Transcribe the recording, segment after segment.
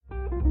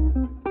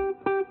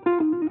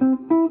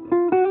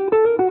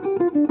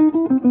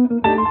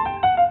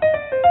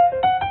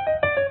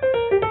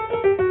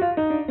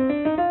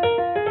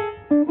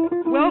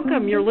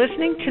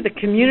listening to the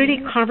Community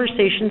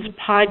Conversations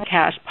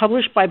podcast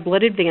published by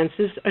Blood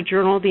Advances, a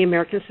journal of the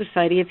American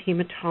Society of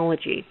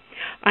Hematology.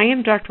 I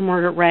am Dr.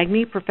 Margaret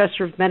Ragney,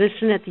 Professor of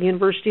Medicine at the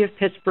University of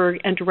Pittsburgh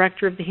and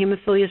Director of the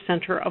Hemophilia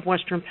Center of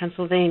Western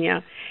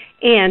Pennsylvania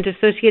and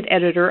Associate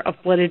Editor of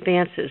Blood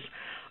Advances.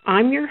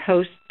 I'm your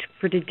host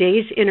for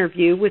today's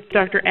interview with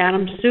Dr.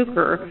 Adam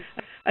Zucker,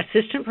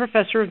 Assistant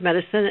Professor of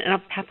Medicine and of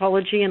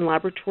Pathology and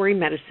Laboratory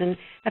Medicine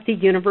at the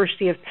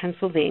University of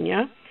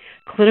Pennsylvania,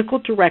 Clinical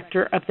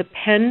Director of the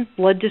Penn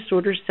Blood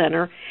Disorders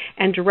Center,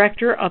 and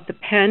Director of the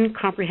Penn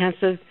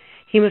Comprehensive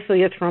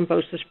Hemophilia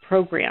Thrombosis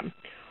Program.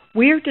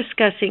 We are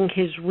discussing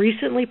his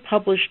recently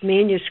published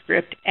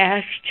manuscript,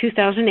 ASH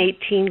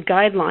 2018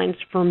 Guidelines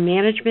for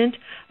Management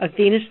of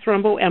Venous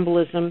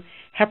Thromboembolism,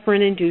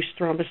 Heparin-Induced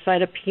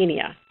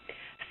Thrombocytopenia.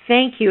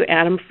 Thank you,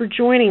 Adam, for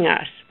joining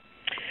us.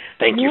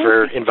 Thank you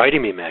for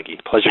inviting me, Maggie.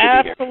 Pleasure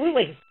to be here.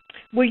 Absolutely.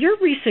 Well, your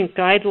recent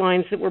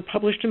guidelines that were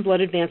published in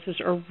Blood Advances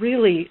are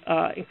really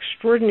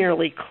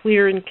extraordinarily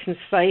clear and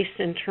concise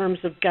in terms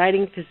of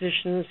guiding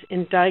physicians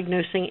in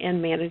diagnosing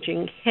and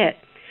managing HIT.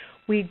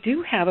 We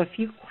do have a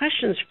few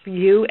questions for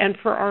you and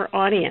for our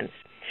audience.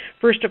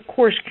 First, of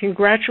course,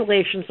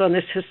 congratulations on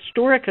this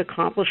historic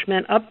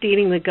accomplishment,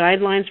 updating the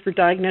guidelines for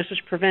diagnosis,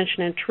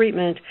 prevention, and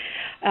treatment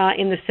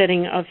in the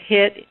setting of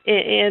HIT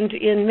and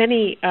in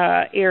many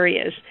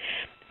areas.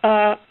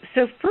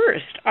 So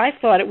first, I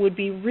thought it would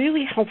be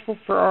really helpful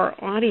for our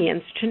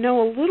audience to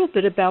know a little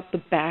bit about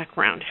the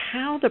background,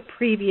 how the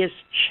previous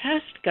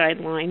CHEST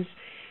guidelines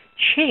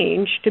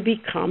changed to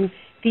become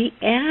the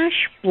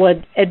ASH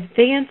Blood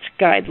Advanced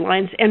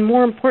guidelines, and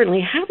more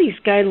importantly, how these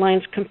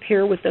guidelines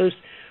compare with those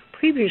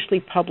previously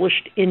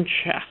published in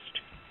CHEST.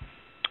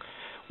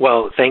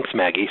 Well, thanks,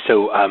 Maggie.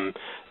 So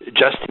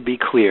just to be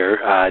clear,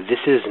 this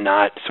is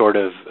not sort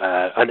of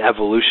an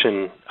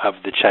evolution of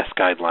the CHEST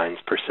guidelines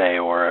per se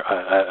or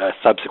a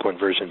subsequent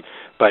version,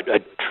 but a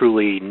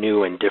truly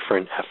new and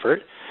different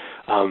effort.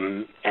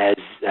 As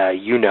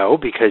you know,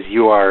 because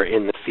you are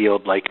in the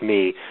field like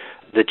me,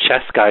 the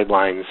CHEST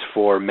guidelines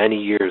for many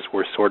years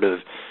were sort of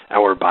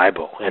our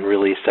Bible and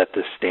really set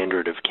the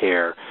standard of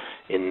care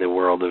in the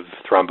world of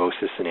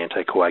thrombosis and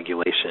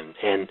anticoagulation.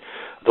 And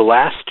the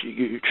last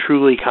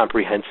truly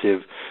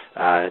comprehensive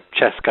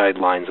CHEST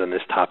guidelines on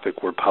this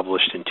topic were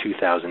published in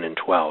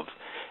 2012.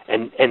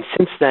 And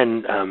since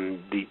then,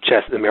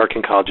 the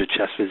American College of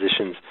Chest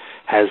Physicians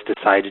has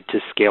decided to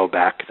scale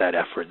back that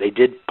effort. They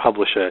did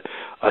publish a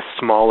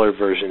smaller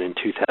version in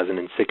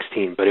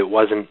 2016, but it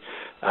wasn't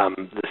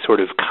the sort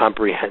of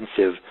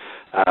comprehensive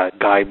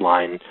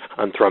guideline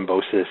on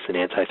thrombosis and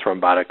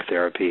antithrombotic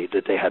therapy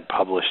that they had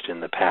published in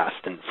the past.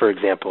 And for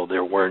example,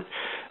 there weren't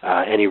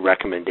any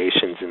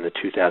recommendations in the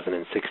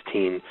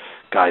 2016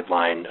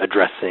 guideline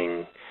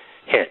addressing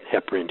HIT,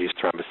 heparin-induced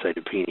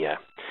thrombocytopenia.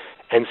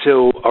 And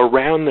so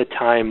around the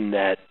time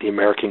that the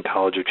American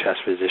College of Chest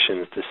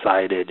Physicians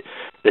decided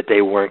that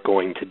they weren't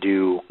going to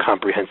do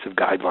comprehensive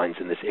guidelines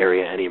in this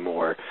area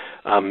anymore,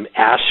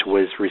 ASH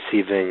was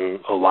receiving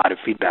a lot of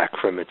feedback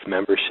from its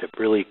membership,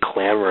 really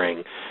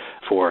clamoring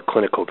for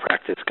clinical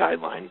practice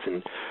guidelines.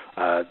 And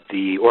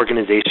the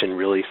organization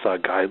really saw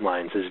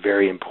guidelines as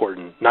very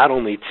important, not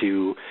only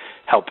to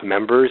help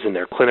members in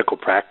their clinical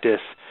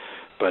practice,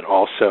 but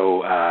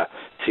also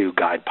to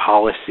guide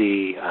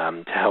policy,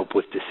 to help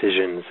with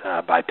decisions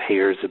by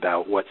payers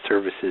about what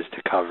services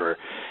to cover.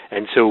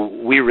 And so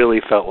we really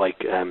felt like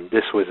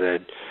this was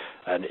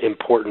an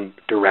important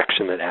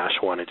direction that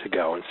ASH wanted to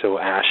go. And so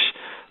ASH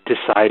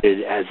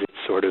decided as its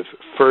sort of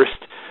first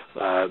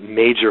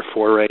major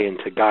foray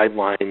into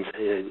guidelines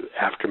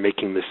after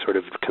making this sort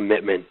of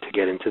commitment to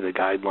get into the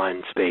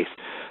guideline space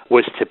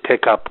was to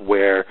pick up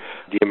where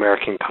the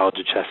American College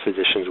of Chest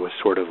Physicians was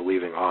sort of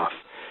leaving off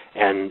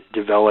and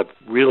develop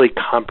really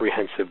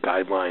comprehensive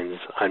guidelines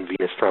on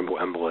venous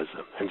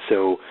thromboembolism. And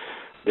so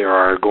there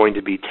are going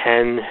to be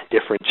 10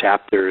 different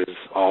chapters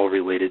all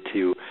related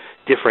to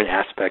different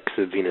aspects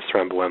of venous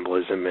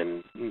thromboembolism,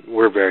 and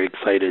we're very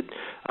excited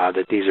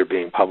that these are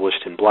being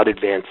published in Blood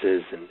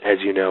Advances. And as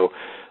you know,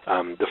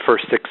 the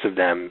first 6 of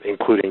them,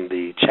 including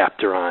the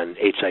chapter on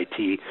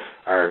HIT,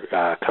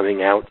 are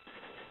coming out.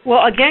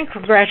 Well, again,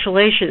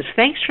 congratulations.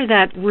 Thanks for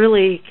that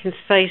really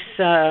concise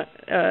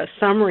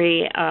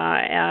summary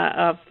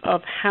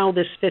of how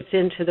this fits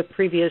into the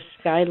previous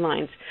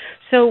guidelines.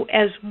 So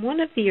as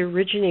one of the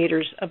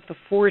originators of the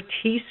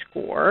 4T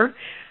score,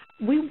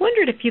 we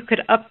wondered if you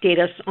could update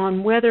us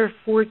on whether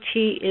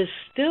 4T is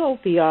still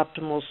the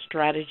optimal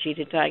strategy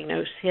to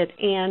diagnose HIT,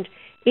 and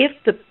if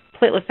the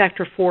platelet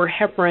factor 4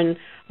 heparin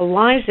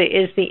ELISA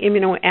is the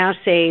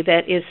immunoassay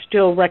that is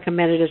still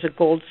recommended as a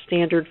gold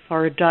standard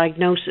for a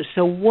diagnosis.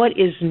 So what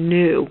is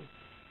new?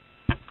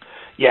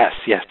 Yes,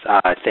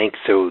 thanks.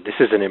 So this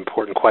is an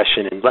important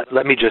question, and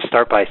let me just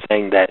start by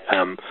saying that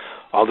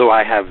although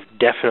I have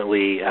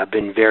definitely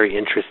been very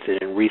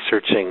interested in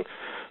researching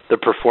the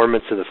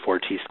performance of the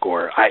 4T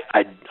score,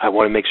 I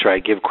want to make sure I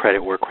give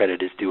credit where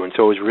credit is due. And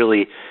so it was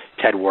really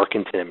Ted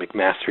Workington at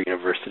McMaster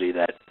University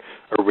that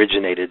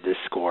originated this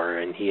score,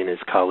 and he and his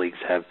colleagues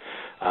have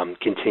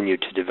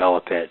continued to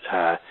develop it.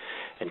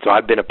 And so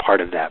I've been a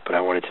part of that, but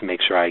I wanted to make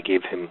sure I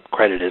gave him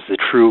credit as the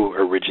true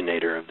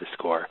originator of the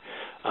score.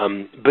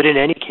 But in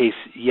any case,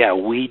 yeah,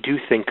 we do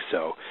think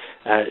so.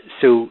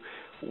 So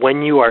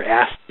when you are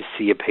asked to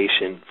see a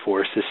patient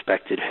for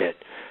suspected HIT,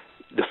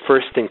 the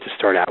first thing to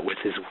start out with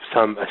is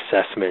some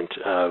assessment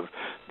of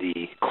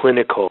the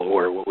clinical,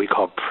 or what we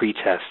call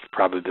pre-test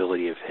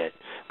probability of HIT,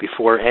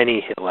 before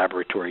any HIT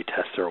laboratory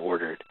tests are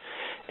ordered.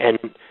 And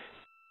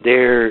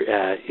there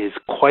is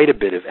quite a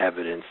bit of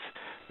evidence,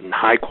 and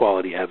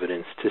high-quality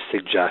evidence, to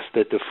suggest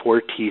that the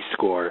 4T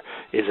score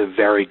is a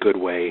very good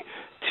way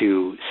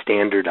to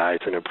standardize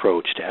an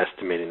approach to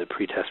estimating the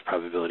pretest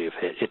probability of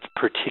HIT. Its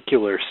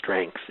particular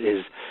strength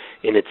is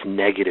in its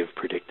negative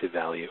predictive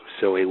value.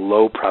 So a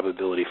low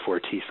probability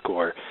 4T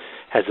score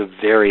has a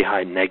very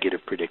high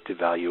negative predictive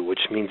value, which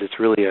means it's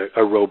really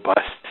a robust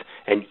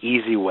and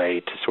easy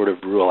way to sort of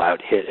rule out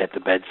HIT at the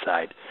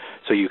bedside.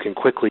 So you can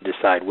quickly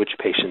decide which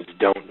patients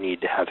don't need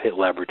to have HIT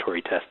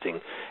laboratory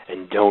testing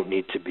and don't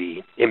need to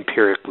be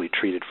empirically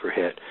treated for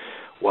HIT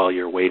while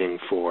you're waiting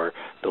for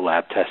the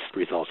lab test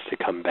results to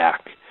come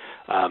back.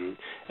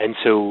 And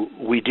so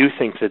we do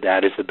think that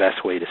that is the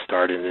best way to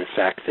start. And in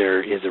fact,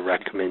 there is a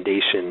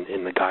recommendation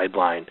in the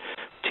guideline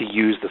to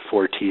use the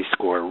 4T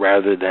score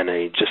rather than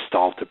a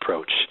gestalt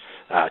approach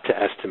to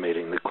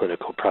estimating the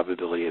clinical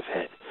probability of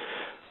HIT.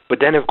 But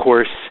then, of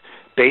course,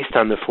 based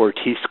on the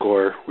 4T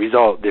score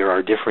result, there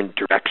are different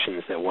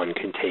directions that one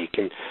can take.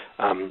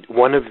 And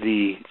one of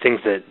the things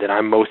that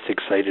I'm most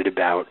excited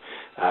about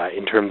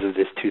in terms of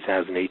this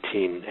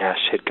 2018 ASH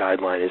HIT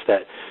guideline is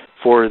that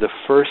for the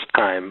first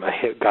time, a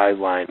HIT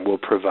guideline will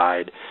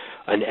provide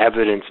an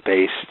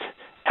evidence-based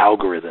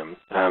algorithm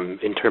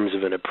in terms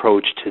of an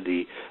approach to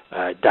the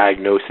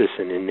diagnosis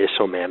and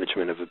initial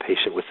management of a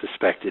patient with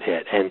suspected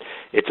HIT. And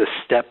it's a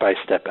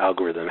step-by-step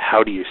algorithm.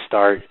 How do you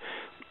start?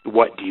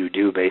 What do you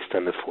do based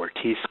on the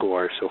 4T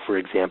score? So, for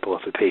example,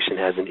 if a patient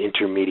has an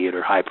intermediate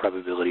or high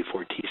probability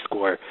 4T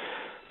score,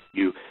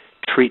 you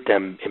treat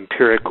them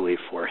empirically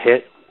for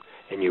HIT,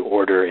 and you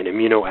order an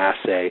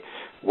immunoassay.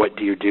 What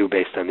do you do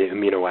based on the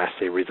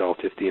immunoassay result?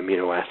 If the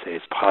immunoassay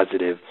is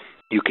positive,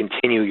 you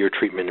continue your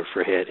treatment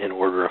for HIT and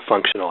order a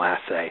functional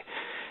assay.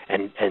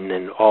 And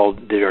then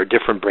there are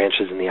different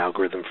branches in the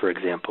algorithm. For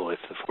example, if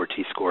the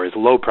 4T score is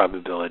low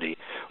probability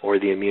or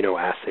the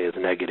immunoassay is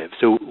negative.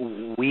 So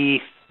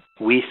we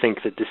think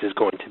that this is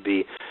going to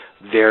be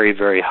very,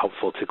 very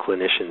helpful to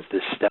clinicians,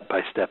 this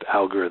step-by-step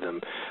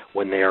algorithm,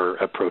 when they are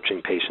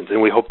approaching patients.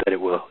 And we hope that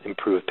it will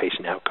improve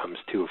patient outcomes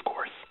too, of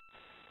course.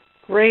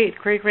 Great.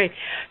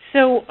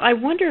 So I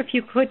wonder if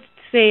you could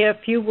say a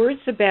few words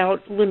about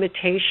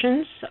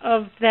limitations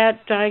of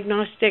that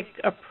diagnostic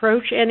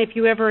approach, and if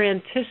you ever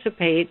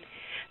anticipate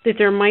that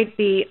there might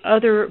be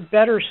other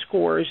better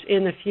scores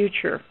in the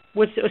future.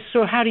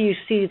 So how do you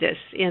see this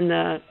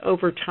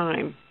over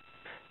time?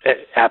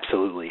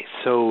 Absolutely.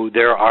 So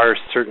there are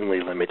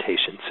certainly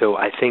limitations. So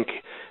I think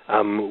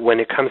when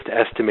it comes to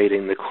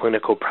estimating the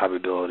clinical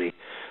probability,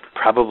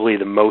 probably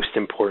the most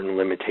important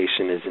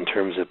limitation is in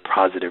terms of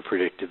positive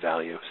predictive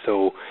value.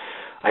 So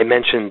I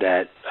mentioned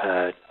that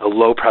a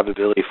low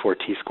probability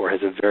 4T score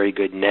has a very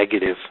good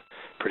negative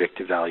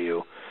predictive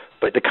value,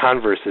 but the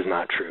converse is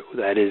not true.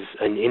 That is,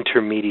 an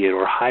intermediate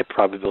or high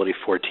probability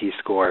 4T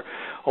score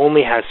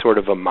only has sort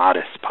of a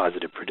modest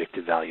positive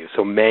predictive value.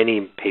 So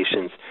many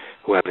patients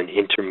who have an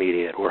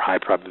intermediate or high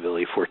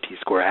probability 4T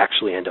score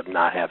actually end up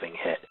not having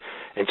HIT.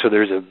 And so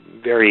there's a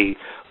very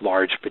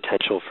large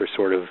potential for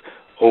sort of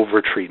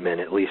over-treatment,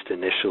 at least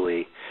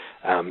initially,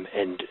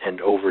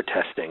 and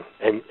over-testing.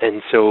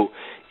 And so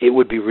it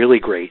would be really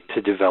great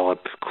to develop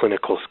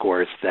clinical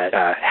scores that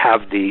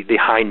have the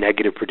high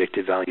negative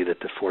predictive value that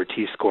the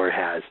 4T score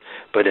has,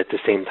 but at the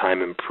same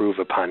time improve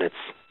upon its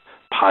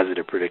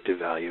positive predictive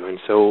value. And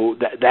so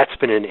that's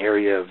been an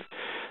area of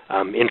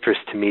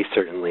interest to me,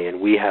 certainly, and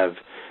we have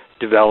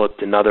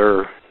developed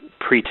another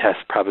pre-test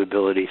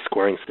probability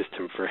scoring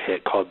system for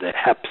HIT called the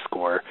HEP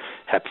score.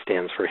 HEP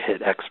stands for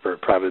HIT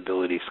Expert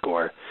Probability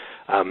Score.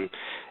 And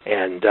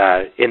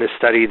in a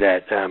study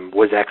that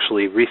was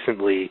actually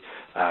recently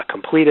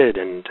completed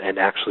and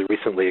actually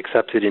recently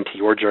accepted into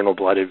your journal,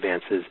 Blood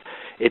Advances,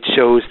 it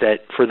shows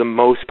that for the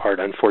most part,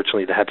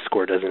 unfortunately, the HEP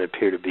score doesn't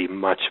appear to be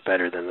much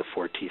better than the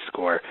 4T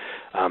score,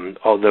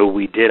 although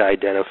we did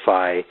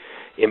identify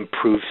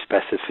improved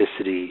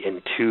specificity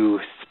in two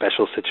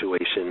special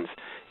situations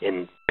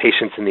in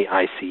patients in the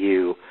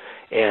ICU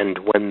and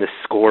when the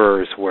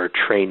scorers were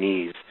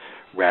trainees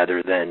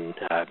rather than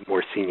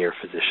more senior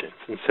physicians.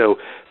 And so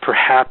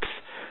perhaps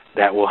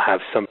that will have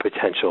some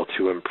potential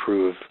to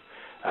improve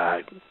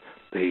our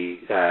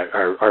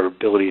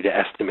ability to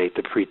estimate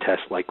the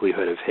pretest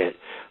likelihood of HIT.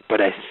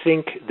 But I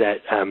think that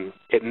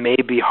it may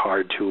be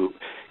hard to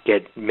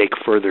make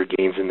further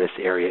gains in this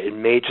area. It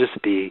may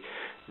just be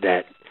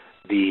that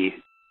the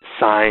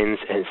signs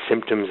and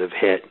symptoms of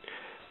HIT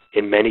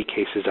in many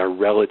cases are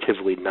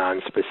relatively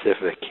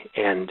nonspecific,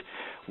 and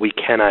we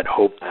cannot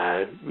hope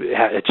to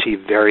achieve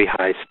very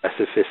high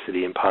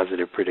specificity and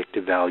positive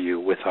predictive value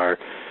with our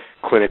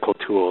clinical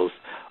tools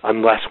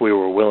unless we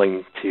were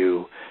willing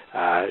to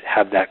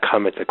have that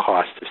come at the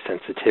cost of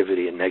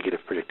sensitivity and negative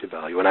predictive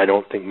value. And I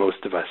don't think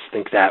most of us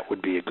think that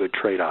would be a good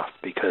trade-off,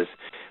 because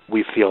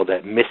we feel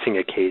that missing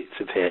a case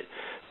of HIT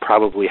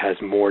probably has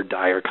more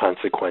dire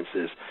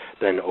consequences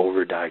than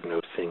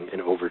overdiagnosing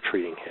and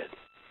overtreating HIT.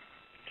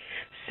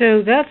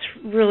 So that's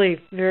really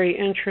very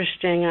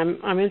interesting.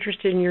 I'm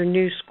interested in your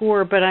new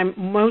score, but I'm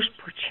most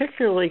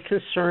particularly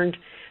concerned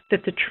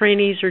that the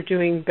trainees are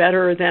doing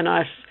better than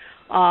us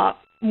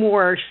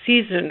more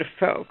seasoned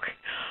folk.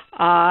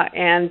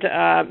 And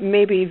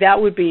maybe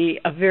that would be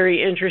a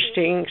very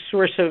interesting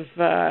source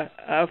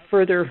of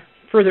further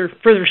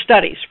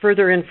studies,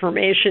 further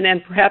information,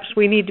 and perhaps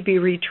we need to be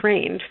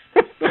retrained.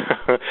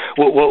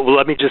 Well,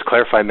 let me just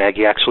clarify,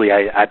 Maggie. Actually,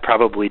 I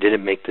probably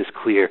didn't make this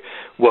clear.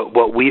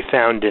 What we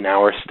found in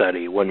our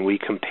study when we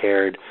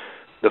compared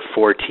the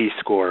 4T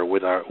score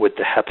with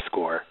the HEP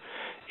score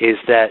is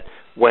that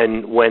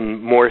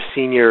when more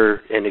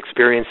senior and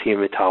experienced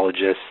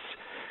hematologists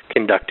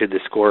conducted the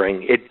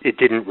scoring, it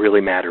didn't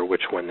really matter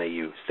which one they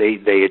used.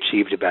 They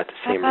achieved about the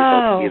same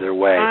results either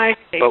way. I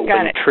see. But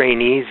when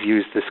trainees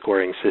used the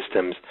scoring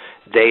systems,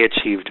 they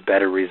achieved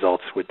better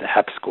results with the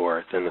HEP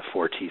score than the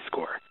 4T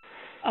score.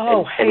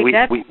 So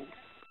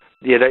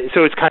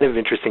it's kind of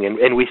interesting,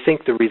 and we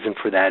think the reason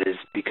for that is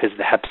because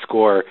the HEP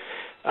score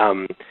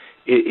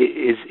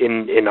is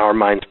in our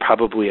minds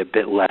probably a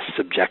bit less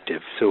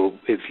subjective. So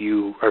if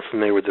you are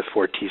familiar with the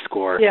 4T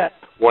score,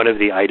 one of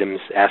the items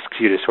asks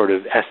you to sort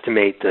of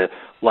estimate the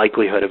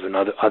likelihood of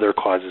other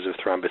causes of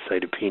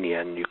thrombocytopenia,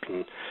 and you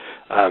can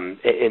and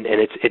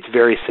it's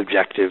very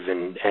subjective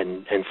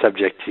and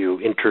subject to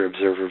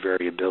inter-observer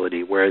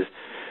variability, whereas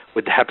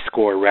with the HEP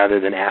score,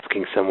 rather than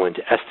asking someone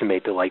to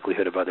estimate the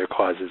likelihood of other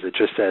causes, it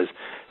just says,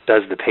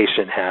 does the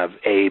patient have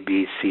A,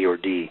 B, C, or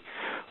D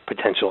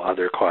potential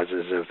other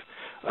causes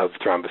of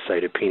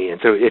thrombocytopenia?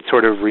 And so it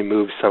sort of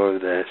removes some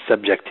of the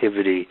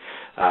subjectivity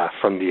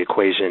from the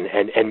equation,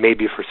 and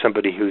maybe for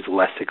somebody who's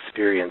less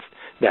experienced,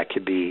 that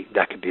could be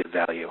of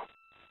value.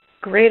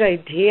 Great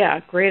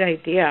idea.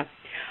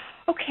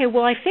 Okay,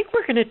 well, I think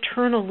we're going to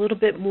turn a little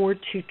bit more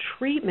to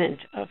treatment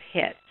of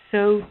HIT.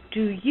 So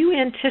do you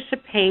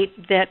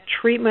anticipate that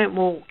treatment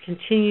will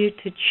continue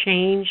to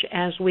change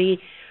as we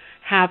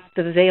have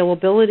the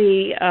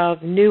availability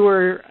of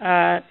newer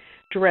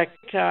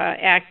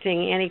direct-acting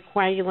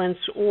anticoagulants,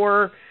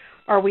 or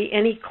are we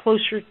any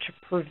closer to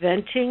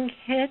preventing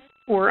HIT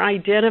or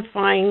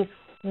identifying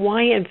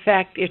why, in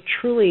fact, it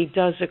truly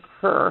does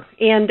occur?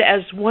 And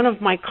as one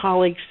of my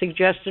colleagues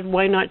suggested,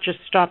 why not just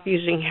stop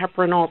using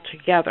heparin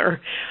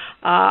altogether?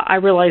 I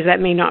realize that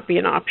may not be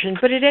an option,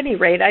 but at any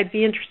rate, I'd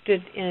be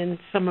interested in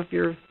some of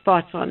your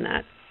thoughts on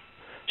that.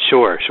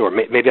 Sure.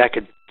 Maybe I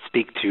could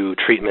speak to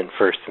treatment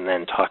first and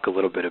then talk a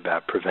little bit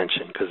about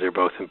prevention, because they're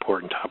both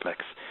important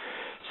topics.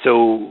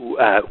 So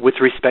with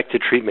respect to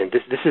treatment,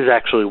 this is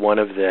actually one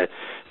of the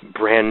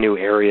brand new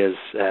areas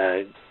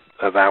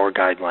of our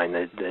guideline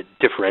that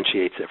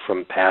differentiates it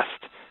from past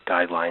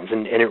guidelines,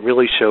 and it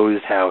really shows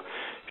how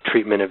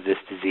treatment of this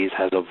disease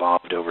has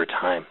evolved over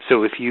time.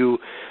 So if you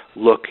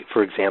look,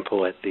 for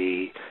example, at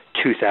the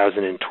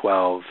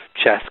 2012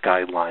 CHEST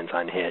guidelines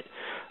on HIT,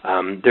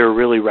 there are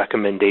really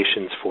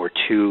recommendations for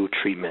two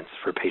treatments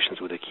for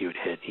patients with acute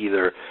HIT,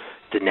 either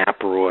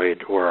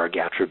dinaparoid or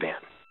argatroban.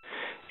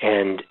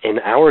 And in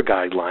our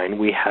guideline,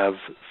 we have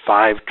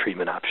 5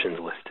 treatment options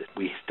listed.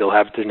 We still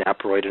have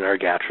dinaparoid and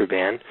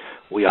argatroban.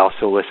 We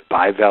also list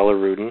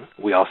bivalirudin.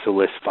 We also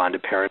list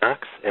fondaparinux,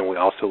 and we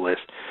also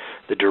list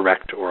the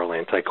direct oral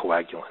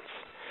anticoagulants.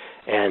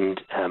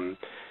 And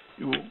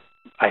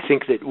I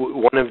think that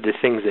one of the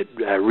things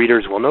that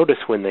readers will notice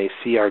when they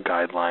see our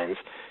guidelines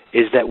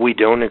is that we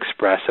don't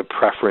express a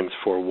preference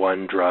for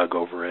one drug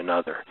over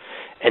another.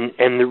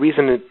 And the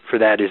reason for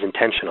that is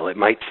intentional. It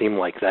might seem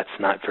like that's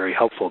not very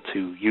helpful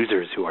to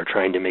users who are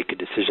trying to make a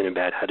decision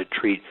about how to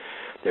treat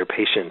their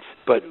patients.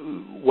 But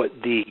what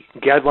the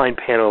guideline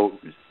panel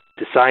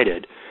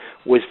decided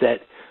was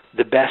that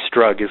the best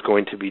drug is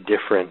going to be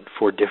different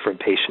for different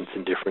patients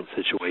in different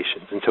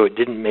situations. And so it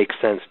didn't make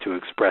sense to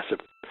express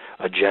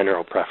a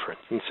general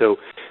preference. And so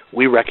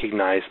we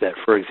recognize that,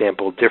 for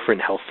example,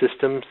 different health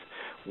systems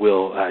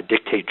will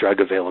dictate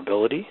drug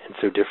availability, and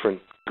so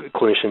different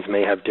clinicians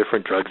may have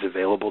different drugs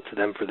available to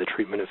them for the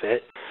treatment of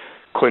HIT.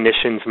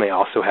 Clinicians may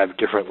also have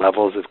different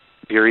levels of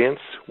experience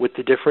with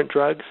the different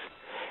drugs.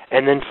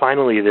 And then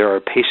finally, there are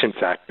patient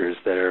factors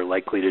that are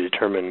likely to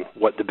determine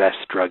what the best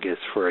drug is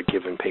for a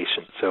given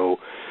patient. So,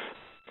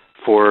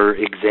 for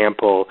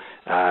example,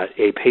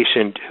 a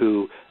patient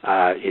who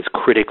is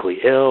critically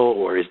ill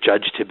or is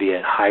judged to be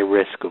at high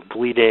risk of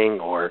bleeding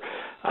or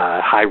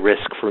high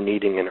risk for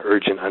needing an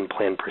urgent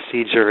unplanned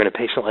procedure, in a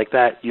patient like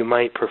that, you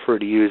might prefer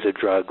to use a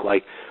drug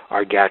like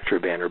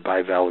argatroban or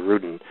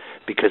bivalirudin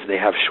because they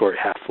have short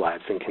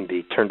half-lives and can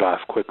be turned off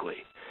quickly.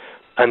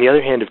 On the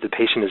other hand, if the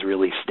patient is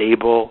really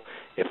stable,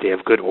 if they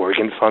have good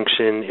organ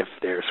function, if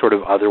they're sort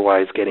of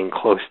otherwise getting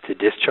close to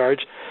discharge,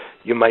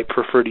 you might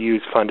prefer to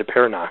use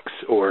fondaparinux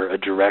or a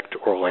direct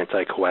oral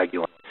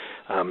anticoagulant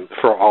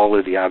for all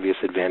of the obvious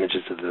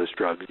advantages of those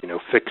drugs.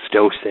 Fixed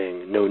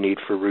dosing, no need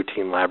for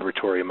routine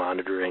laboratory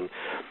monitoring,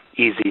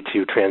 easy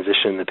to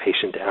transition the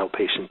patient to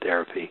outpatient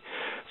therapy.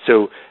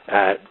 So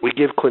we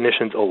give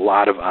clinicians a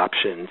lot of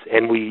options,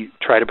 and we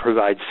try to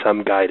provide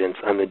some guidance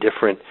on the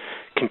different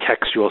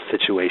contextual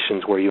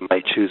situations where you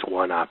might choose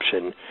one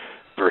option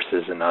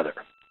versus another.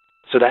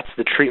 So that's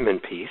the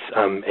treatment piece.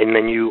 And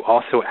then you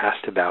also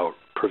asked about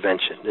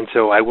prevention. And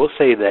so I will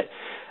say that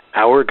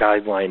our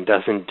guideline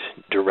doesn't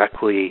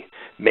directly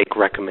make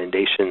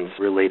recommendations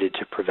related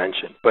to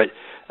prevention, but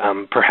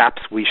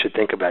perhaps we should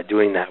think about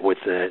doing that with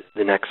the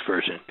next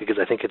version, because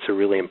I think it's a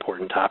really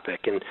important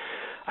topic. And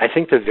I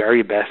think the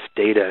very best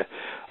data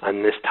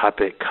on this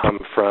topic come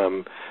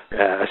from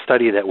a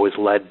study that was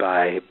led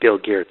by Bill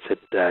Geertz at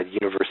the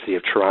University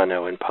of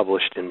Toronto and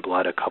published in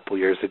Blood a couple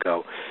years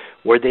ago,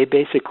 where they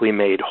basically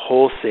made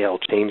wholesale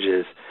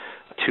changes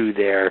to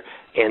their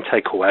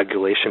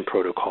anticoagulation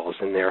protocols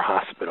in their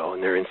hospital,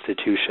 in their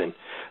institution,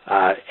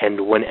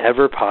 and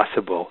whenever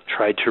possible,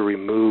 tried to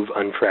remove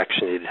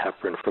unfractionated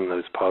heparin from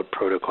those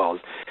protocols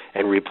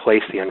and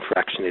replace the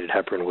unfractionated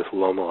heparin with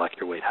low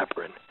molecular weight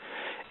heparin.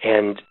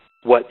 And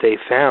what they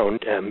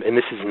found, and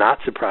this is not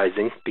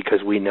surprising because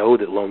we know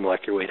that low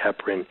molecular weight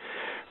heparin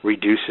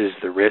reduces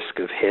the risk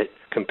of HIT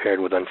compared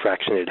with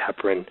unfractionated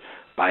heparin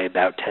by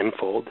about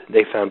tenfold.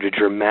 They found a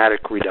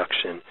dramatic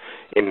reduction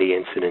in the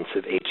incidence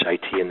of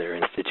HIT in their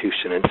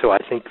institution. And so I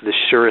think the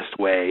surest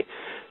way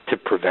to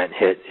prevent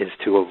HIT is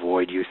to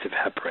avoid use of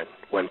heparin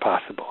when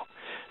possible.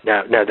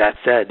 Now that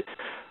said,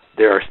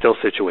 there are still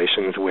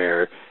situations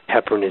where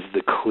heparin is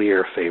the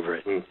clear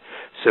favorite. And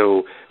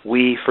so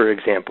we, for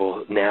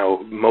example, now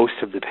most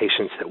of the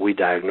patients that we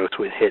diagnose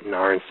with HIT in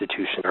our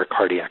institution are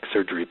cardiac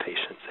surgery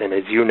patients. And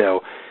as you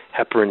know,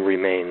 heparin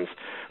remains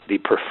the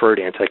preferred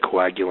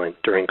anticoagulant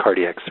during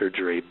cardiac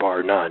surgery,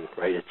 bar none,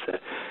 right? It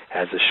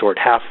has a short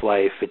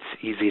half-life. It's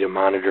easy to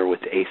monitor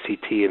with the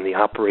ACT in the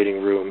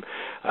operating room.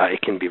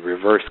 It can be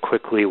reversed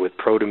quickly with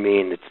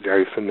protamine. It's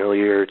very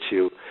familiar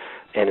to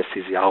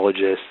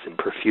anesthesiologists and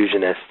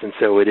perfusionists, and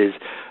so it is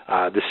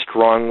the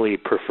strongly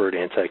preferred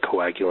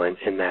anticoagulant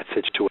in that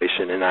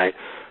situation, and I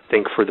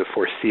think for the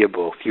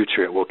foreseeable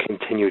future it will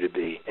continue to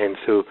be. And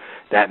so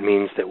that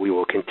means that we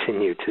will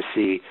continue to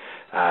see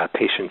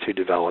patients who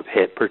develop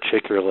HIT,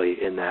 particularly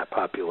in that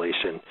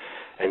population.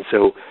 And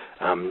so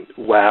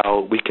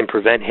while we can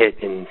prevent HIT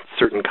in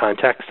certain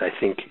contexts, I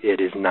think it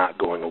is not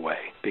going away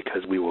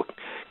because we will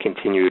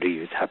continue to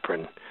use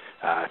heparin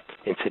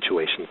in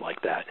situations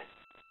like that.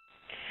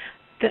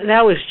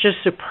 That was just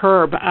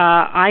superb.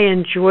 I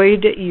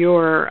enjoyed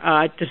your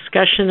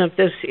discussion of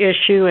this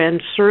issue, and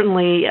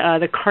certainly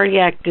the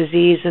cardiac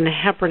disease and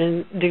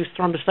heparin-induced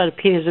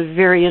thrombocytopenia is a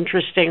very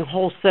interesting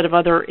whole set of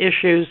other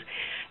issues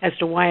as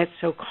to why it's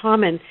so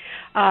common.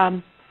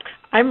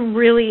 I'm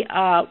really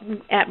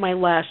at my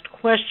last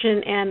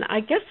question, and I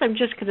guess I'm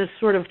just going to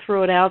sort of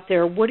throw it out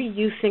there. What do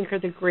you think are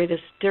the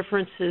greatest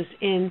differences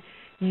in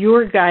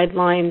your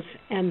guidelines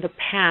and the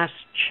past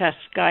CHEST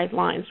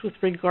guidelines with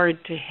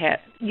regard to HIT?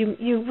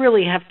 You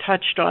really have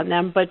touched on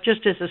them, but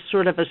just as a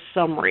sort of a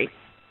summary.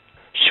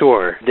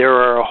 Sure. There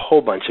are a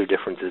whole bunch of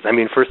differences. I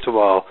mean, first of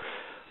all,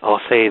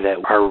 I'll say that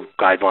our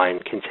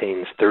guideline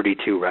contains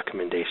 32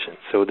 recommendations.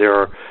 So there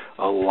are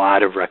a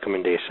lot of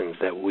recommendations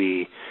that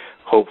we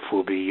hope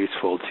will be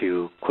useful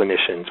to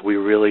clinicians. We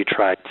really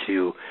try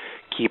to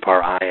keep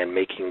our eye on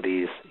making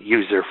these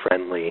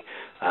user-friendly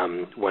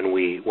when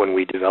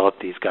we develop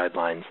these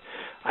guidelines.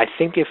 I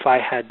think if I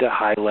had to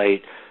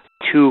highlight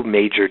two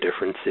major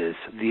differences,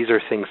 these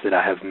are things that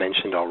I have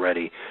mentioned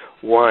already.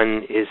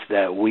 One is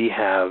that we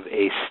have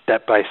a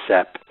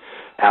step-by-step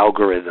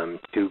algorithm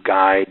to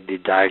guide the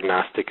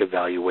diagnostic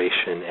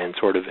evaluation and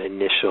sort of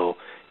initial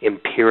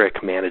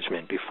empiric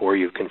management before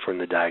you confirm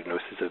the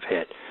diagnosis of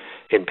HIT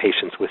in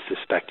patients with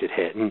suspected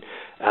HIT. And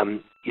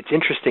it's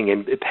interesting,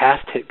 in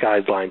past HIT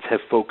guidelines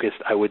have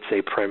focused, I would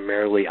say,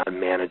 primarily on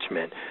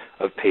management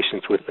of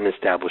patients with an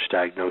established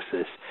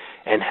diagnosis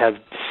and have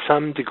to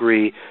some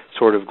degree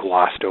sort of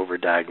glossed over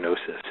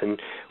diagnosis. And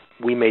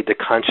we made the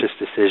conscious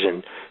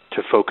decision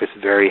to focus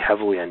very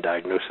heavily on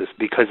diagnosis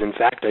because, in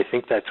fact, I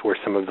think that's where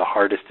some of the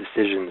hardest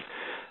decisions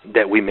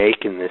that we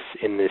make in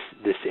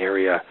this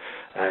area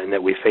and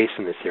that we face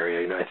in this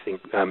area. I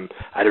think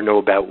I don't know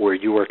about where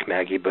you work,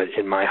 Maggie, but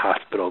in my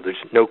hospital, there's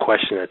no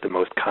question that the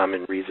most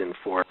common reason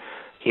for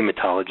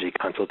hematology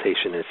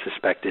consultation is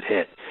suspected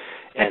HIT.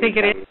 And, I think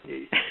it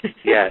is.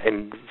 Yeah,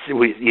 and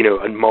we,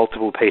 on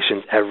multiple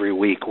patients every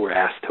week, we're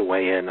asked to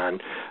weigh in on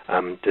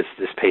does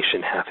this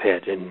patient have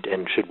HIT,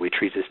 and should we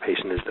treat this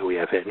patient as though we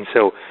have HIT? And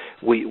so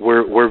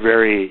we're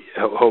very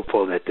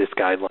hopeful that this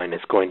guideline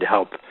is going to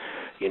help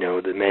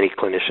the many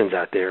clinicians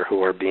out there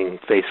who are being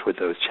faced with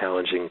those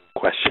challenging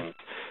questions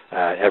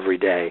every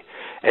day.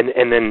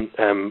 And then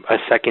a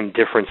second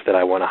difference that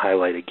I want to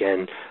highlight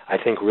again, I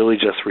think really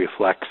just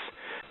reflects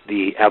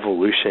the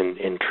evolution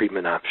in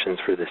treatment options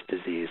for this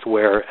disease,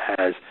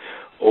 whereas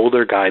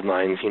older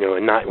guidelines,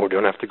 and we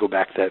don't have to go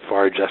back that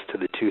far, just to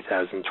the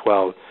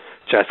 2012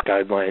 CHEST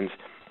guidelines,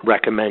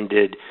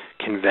 recommended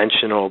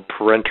conventional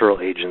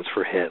parenteral agents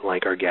for HIT,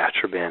 like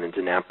argatroban and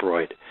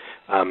dinaproid,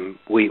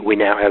 we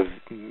now have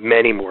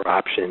many more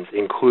options,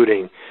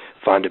 including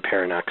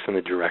fondaparinux and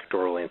the direct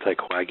oral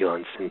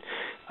anticoagulants. And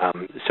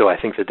so I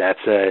think that's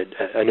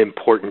an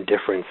important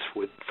difference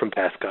from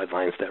past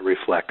guidelines that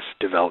reflects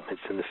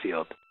developments in the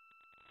field.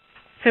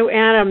 So,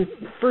 Adam,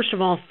 first of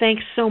all,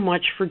 thanks so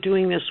much for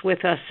doing this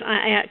with us.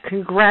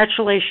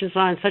 Congratulations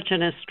on such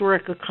an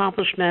historic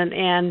accomplishment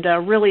and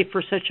really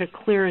for such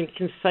a clear and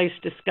concise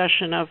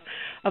discussion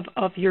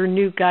of your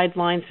new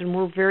guidelines, and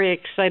we're very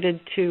excited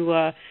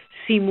to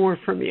see more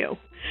from you.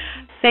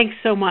 Thanks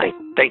so much.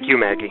 Thank you,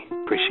 Maggie.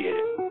 Appreciate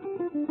it.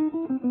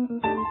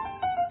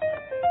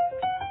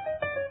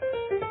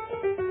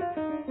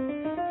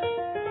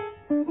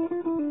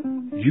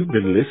 You've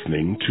been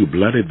listening to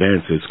Blood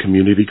Advances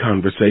Community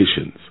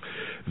Conversations.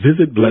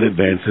 Visit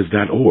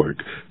bloodadvances.org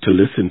to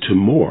listen to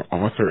more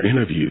author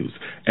interviews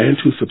and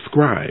to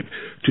subscribe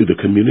to the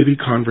Community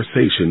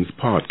Conversations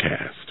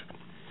podcast.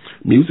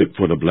 Music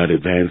for the Blood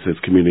Advances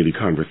Community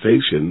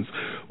Conversations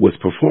was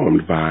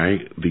performed by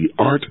the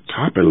Art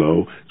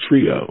Topelo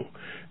Trio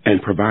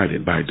and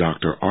provided by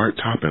Dr. Art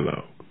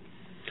Topelo.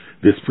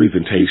 This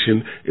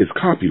presentation is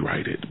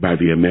copyrighted by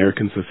the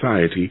American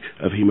Society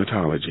of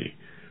Hematology.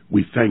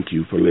 We thank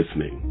you for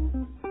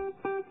listening.